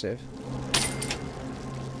expensive.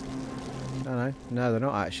 No, they're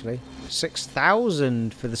not actually.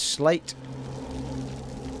 6,000 for the slate.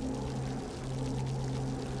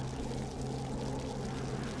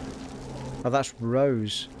 Oh, that's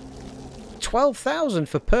rose. 12,000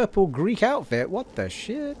 for purple Greek outfit. What the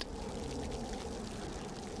shit?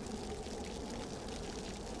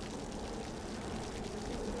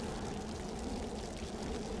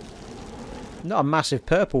 Not a massive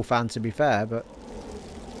purple fan, to be fair, but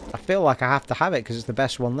I feel like I have to have it because it's the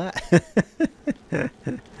best one there.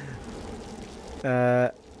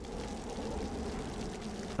 Oh,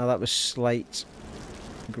 that was slate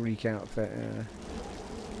Greek outfit.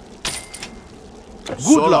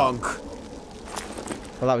 Good luck.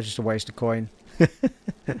 Well, that was just a waste of coin.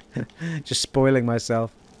 Just spoiling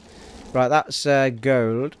myself. Right, that's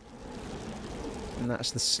gold. And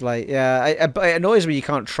that's the slate. Yeah, it annoys me you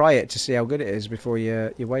can't try it to see how good it is before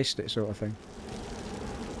you waste it, sort of thing.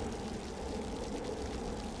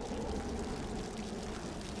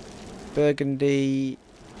 Burgundy.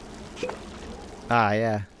 Ah,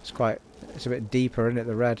 yeah. It's a bit deeper, isn't it,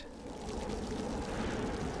 the red?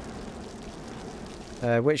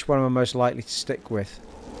 Which one am I most likely to stick with?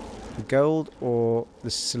 The gold or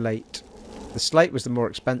the slate? The slate was the more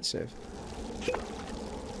expensive.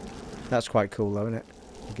 That's quite cool though, isn't it?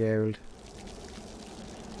 Gold.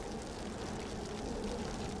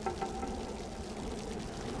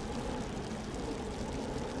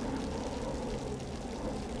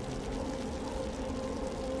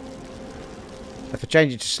 If I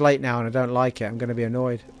change it to slate now and I don't like it, I'm going to be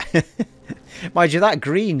annoyed. Mind you, that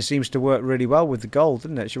green seems to work really well with the gold,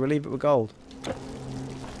 doesn't it? Should we leave it with gold?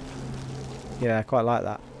 Yeah, I quite like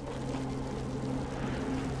that.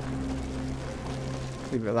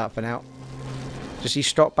 Leave it at that for now. Does he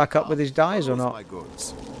stock back up with his dyes or not?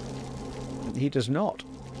 He does not.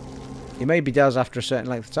 He maybe does after a certain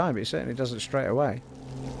length of time, but he certainly doesn't straight away.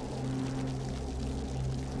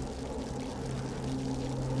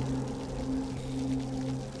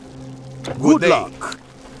 Good luck.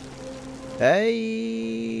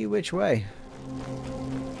 Hey, which way?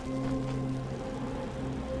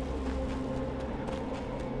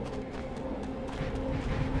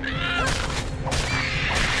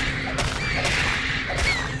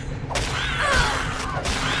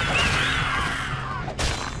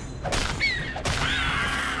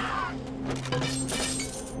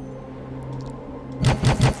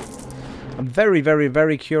 I'm very, very,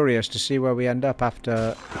 very curious to see where we end up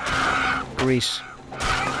after Greece.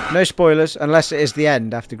 No spoilers, unless it is the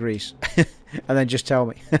end after Greece. And then just tell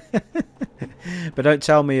me. But don't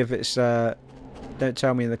tell me if it's... don't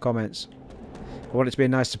tell me in the comments. I want it to be a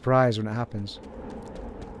nice surprise when it happens.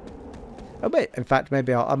 Oh, wait, in fact,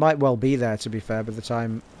 maybe I might well be there, to be fair, by the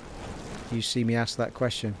time you see me ask that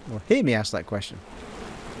question. Or hear me ask that question.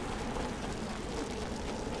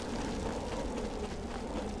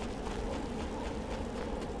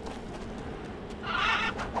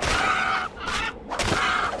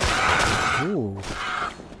 Ooh.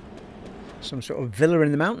 Some sort of villa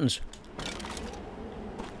in the mountains.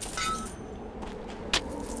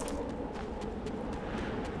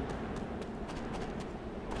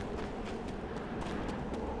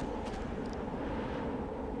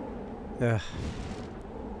 Ugh.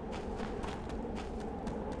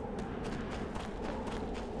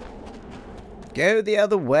 Go the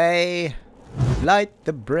other way. Light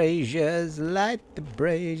the braziers,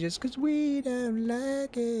 cause we don't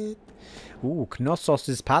like it. Ooh,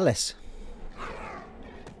 Knossos' palace.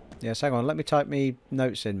 Yes, hang on, let me type me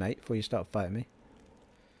notes in, mate, before you start fighting me.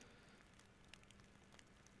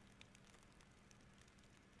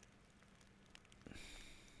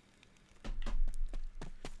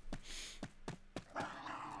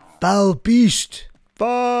 Foul beast!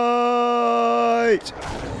 Fight!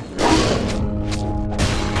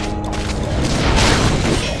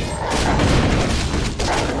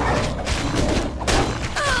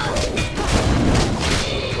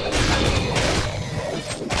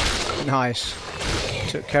 Nice.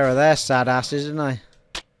 Took care of their sad asses, didn't I?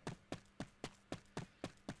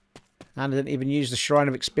 And I didn't even use the Shrine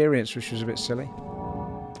of Experience, which was a bit silly.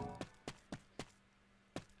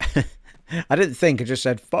 I didn't think, I just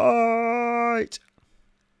said, fight!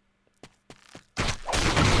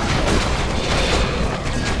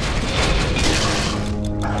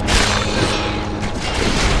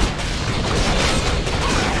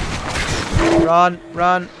 Run,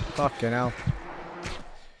 run! Fucking hell.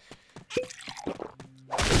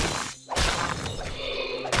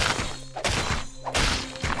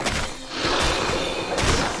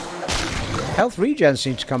 Health regen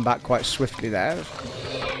seemed to come back quite swiftly there.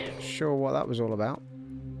 Not sure what that was all about.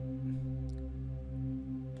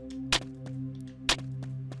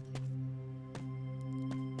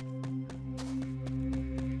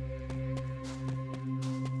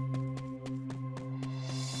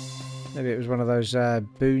 Maybe it was one of those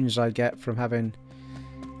boons I get from having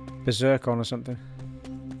Berserk on or something.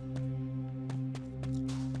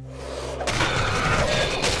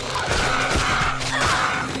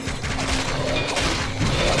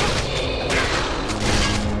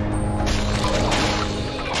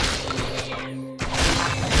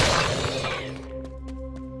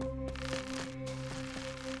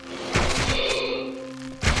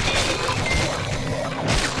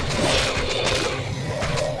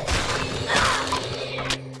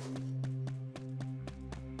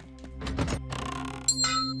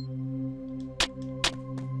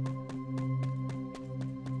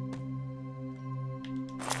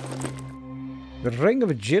 The Ring of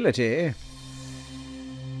Agility.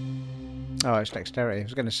 Oh, it's dexterity. I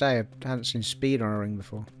was going to say, I hadn't seen speed on a ring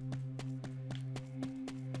before.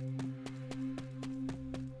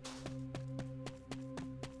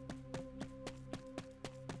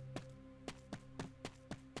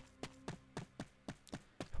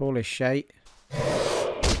 Holy shit.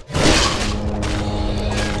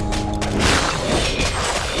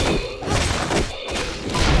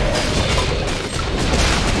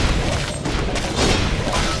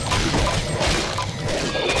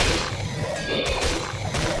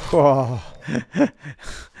 Whoa.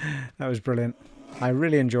 That was brilliant. I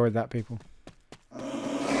really enjoyed that, people.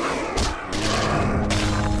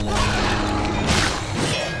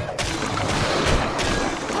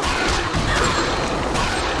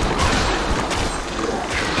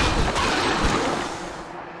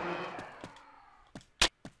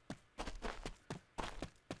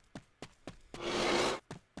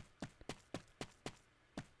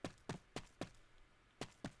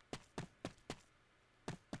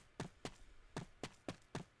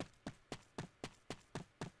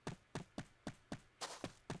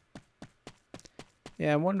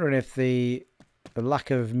 Yeah, I'm wondering if the lack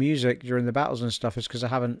of music during the battles and stuff is because I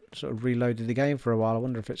haven't sort of reloaded the game for a while. I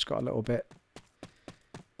wonder if it's got a little bit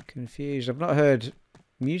confused. I've not heard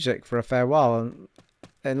music for a fair while,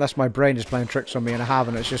 unless my brain is playing tricks on me and I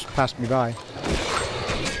haven't. It's just passed me by.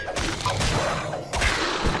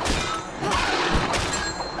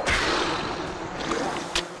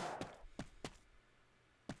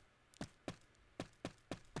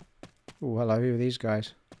 Oh, hello, who are these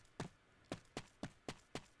guys?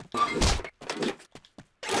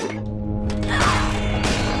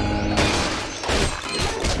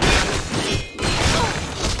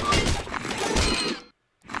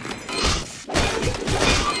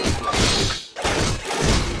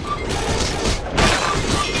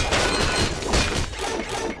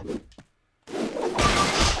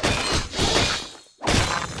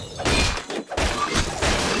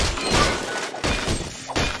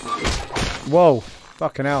 Whoa,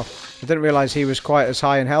 fucking hell. I didn't realise he was quite as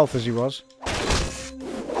high in health as he was.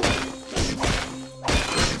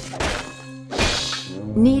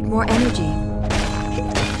 Need more energy.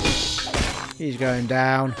 He's going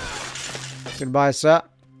down. Goodbye, sir.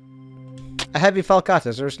 A heavy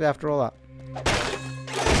falcata, seriously, after all that.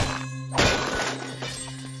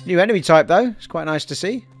 New enemy type, though. It's quite nice to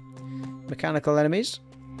see. Mechanical enemies.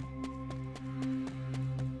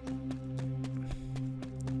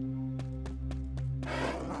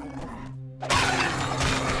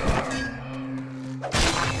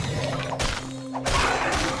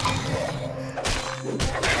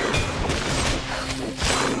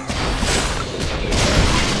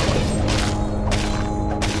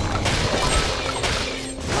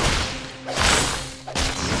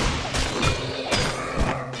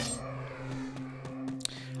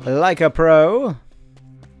 Like a pro.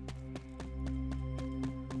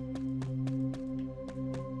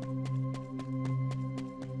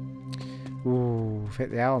 Ooh,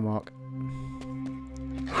 hit the hour mark.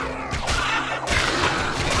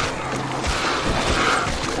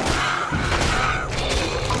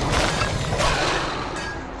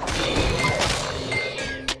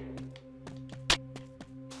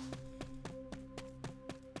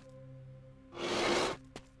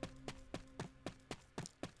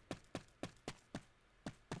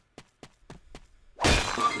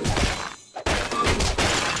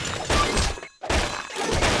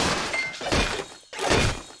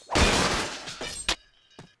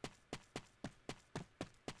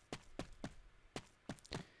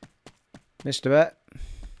 Missed a bit.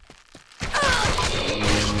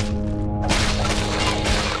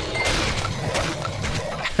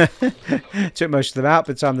 Took most of them out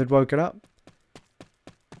by the time they'd woken up.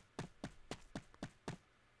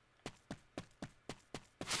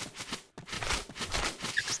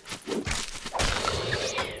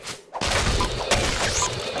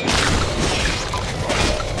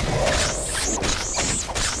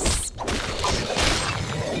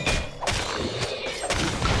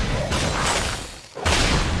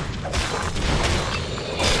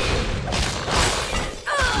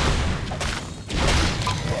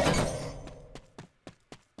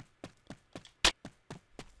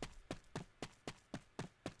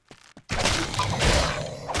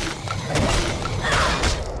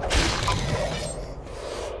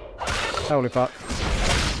 Holy fuck.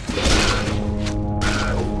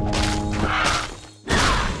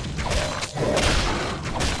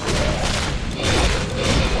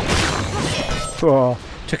 Oh,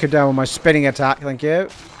 took him down with my spinning attack, thank you.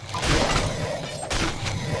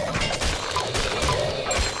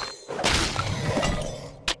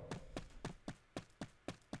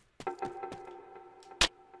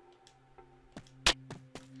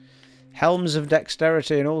 Helms of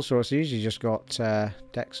dexterity and all sorts. Usually just got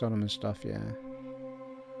dex on them and stuff, yeah.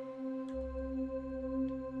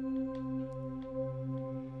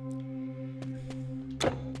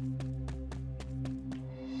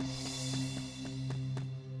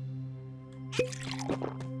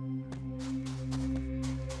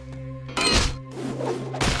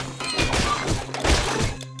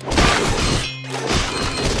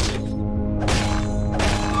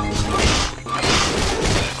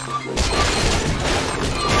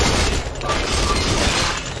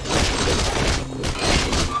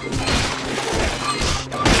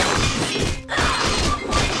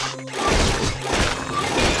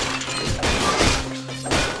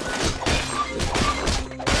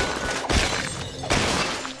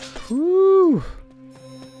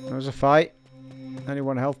 Fight. Only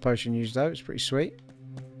one health potion used though, it's pretty sweet.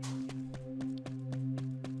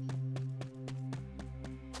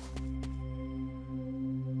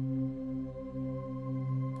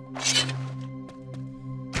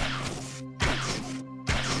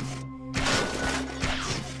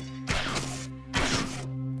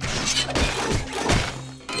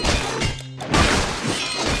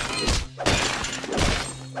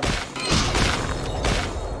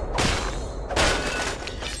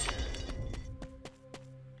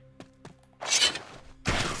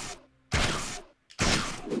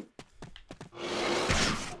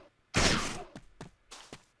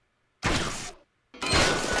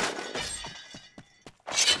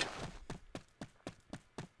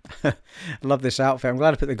 I love this outfit. I'm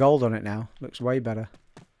glad I put the gold on it now. Looks way better.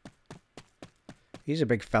 He's a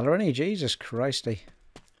big fella, isn't he? Jesus Christy.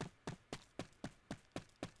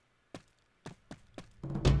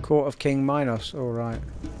 Court of King Minos. Alright.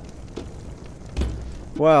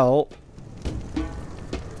 Well...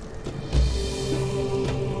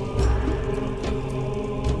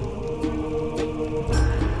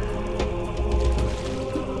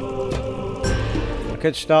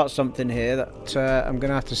 could start something here that I'm going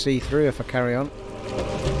to have to see through if I carry on.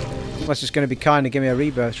 Unless it's going to be kind of give me a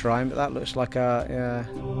rebirth shrine, but that looks like a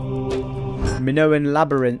Minoan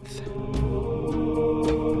Labyrinth.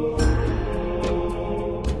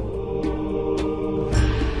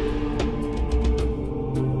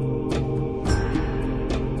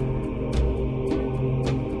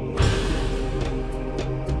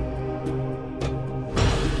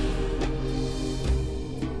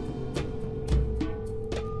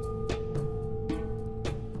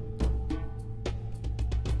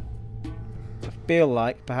 Feel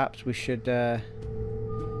like perhaps we should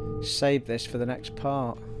save this for the next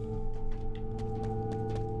part.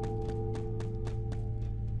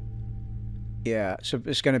 Yeah, so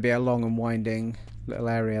it's going to be a long and winding little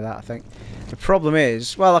area that, I think. The problem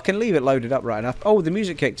is, well, I can leave it loaded up right enough. Oh, the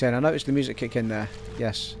music kicked in. I noticed the music kick in there.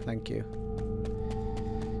 Yes, thank you.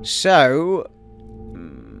 So,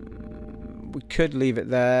 we could leave it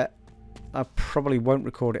there. I probably won't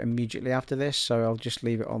record it immediately after this, so I'll just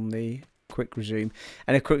leave it on the quick resume.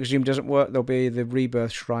 And if quick resume doesn't work, there'll be the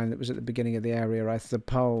rebirth shrine that was at the beginning of the area, I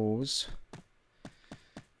suppose.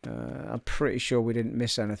 I'm pretty sure we didn't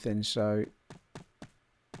miss anything, so...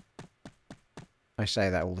 I say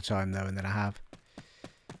that all the time, though, and then I have.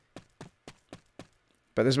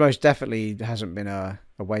 But there's most definitely hasn't been a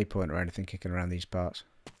waypoint or anything kicking around these parts.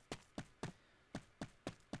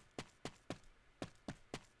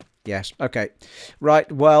 Yes, okay.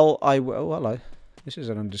 Right, well, I will... Oh, hello. This is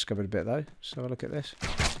an undiscovered bit, though. So look at this.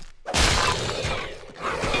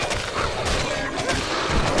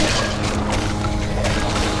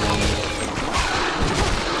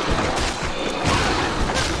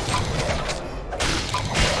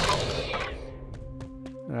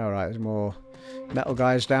 Alright, there's more metal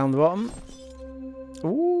guys down the bottom.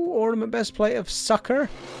 Ooh, ornament best plate of sucker.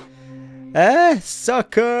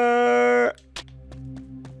 Sucker!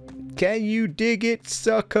 Can you dig it,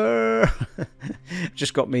 sucker?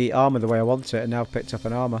 Just got me armour the way I want it, and now I've picked up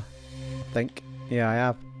an armour. I think. Yeah, I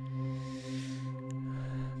have.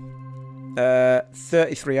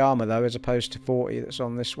 33 armour, though, as opposed to 40 that's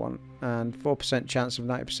on this one. And 4% chance of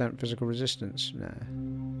 90% physical resistance. Nah.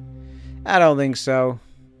 I don't think so.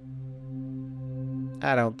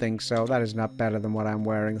 I don't think so. That is not better than what I'm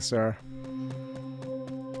wearing, sir.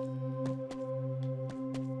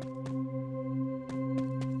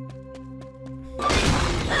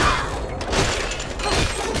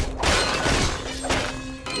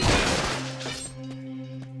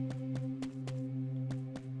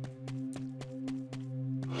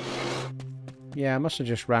 Yeah, I must have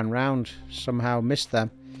just ran round. Somehow missed them.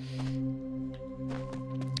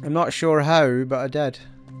 I'm not sure how, but I did.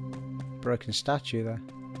 Broken statue there.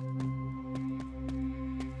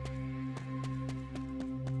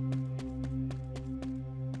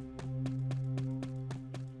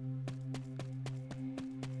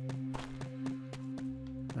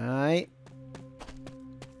 Aye.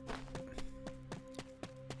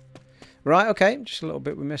 Right, okay. Just a little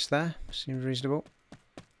bit we missed there. Seems reasonable.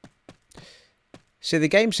 See, the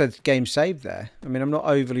game said game saved there. I mean, I'm not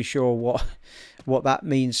overly sure what that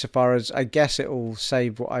means so far as... I guess it'll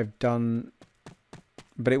save what I've done,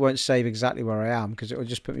 but it won't save exactly where I am, because it'll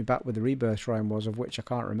just put me back where the rebirth shrine was, of which I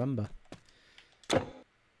can't remember. The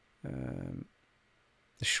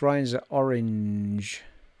shrines are orange.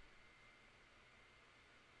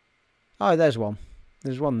 Oh, there's one.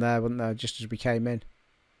 There's one there, wasn't there, just as we came in.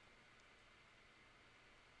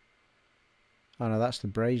 Oh no, that's the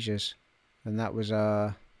braziers. And that was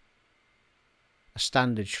a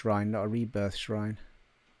standard shrine, not a rebirth shrine.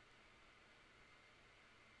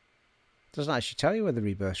 Doesn't actually tell you where the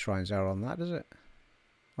rebirth shrines are on that, does it?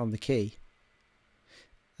 On the key.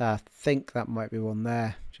 I think that might be one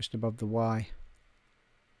there, just above the Y.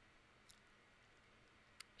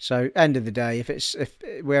 So, end of the day, if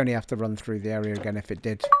we only have to run through the area again if it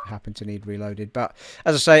did happen to need reloaded. But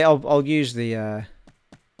as I say, I'll use the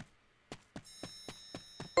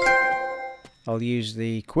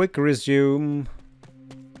quick resume,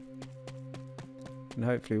 and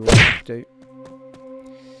hopefully we'll have to.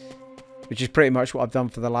 Which is pretty much what I've done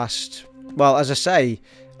for the last... Well, as I say,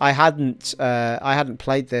 I hadn't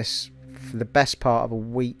played this for the best part of a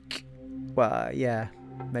week. Well, yeah,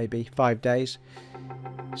 maybe 5 days.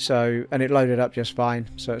 So, and it loaded up just fine.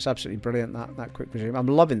 So it's absolutely brilliant, that quick resume. I'm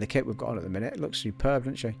loving the kit we've got on at the minute. It looks superb,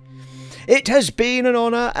 doesn't she? It has been an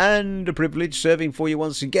honour and a privilege serving for you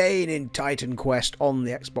once again in Titan Quest on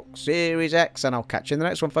the Xbox Series X. And I'll catch you in the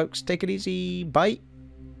next one, folks. Take it easy. Bye.